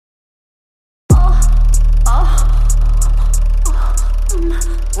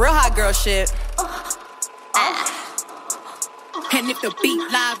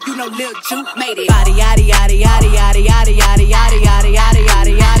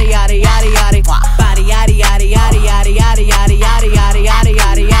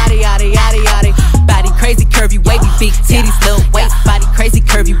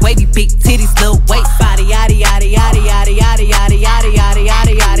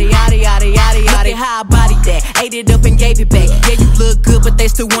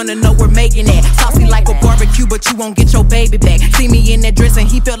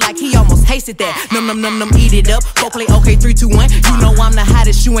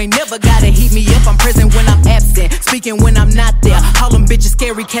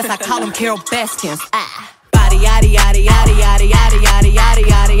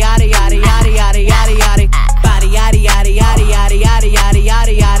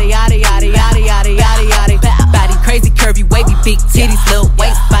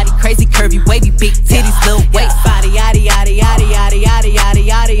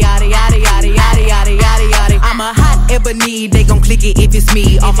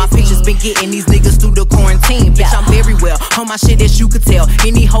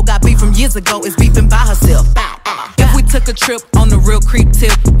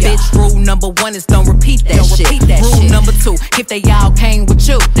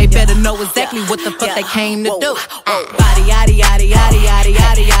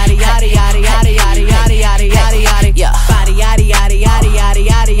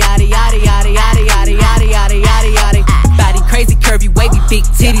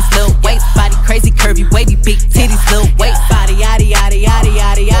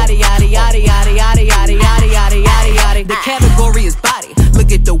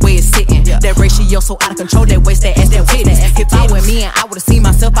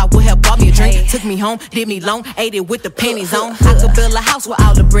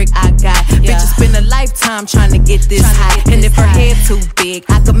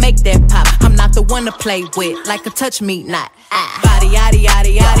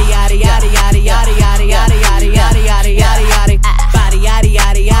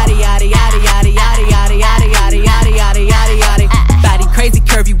body. Body crazy,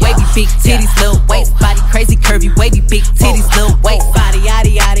 curvy, wavy, big titties, little waist. Body crazy, curvy, wavy, big titties, little waist.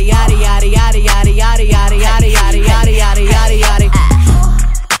 Body-ody-ody-ody-ody-ody-ody-ody-ody-ody-ody-ody-ody-ody-ody.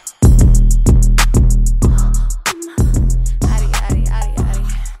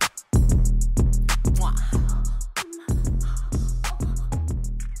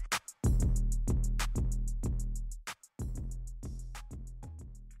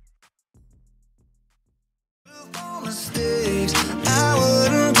 Mistakes, I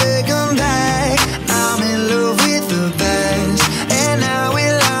wouldn't take them back. I'm in love with the past, and now we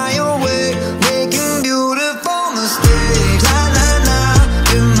lie awake, making beautiful mistakes. Na na na,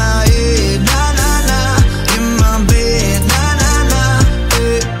 in my head, na na na, in my bed, na na na,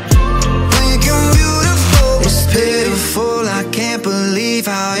 making beautiful. It's pitiful, I can't believe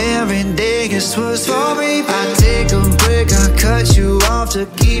how every day gets worse for me. I take a break, I cut you off to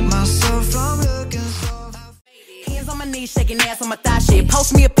keep myself from looking so. On my knees, shaking ass on my thigh shit.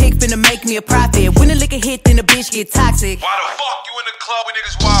 Post me a pic, finna make me a profit. When the liquor hit, then the bitch get toxic. Why the fuck you in the club when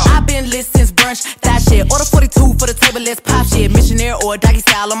niggas wild? I've been lit since brunch, that shit. Order 42 for the table, let's pop shit. Missionaire or doggy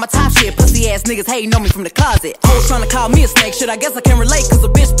style on my top shit. Pussy ass niggas hating on me from the closet. Hoes trying to call me a snake, shit, I guess I can relate. Cause a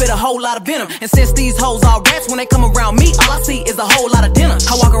bitch spit a whole lot of venom. And since these hoes all rats, when they come around me, all I see is a whole lot of dinner.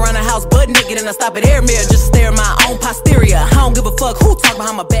 I walk around the house butt naked and I stop at air mirror just to stare at my own posterior. I don't give a fuck who talk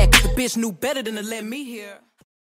behind my back, cause the bitch knew better than to let me hear.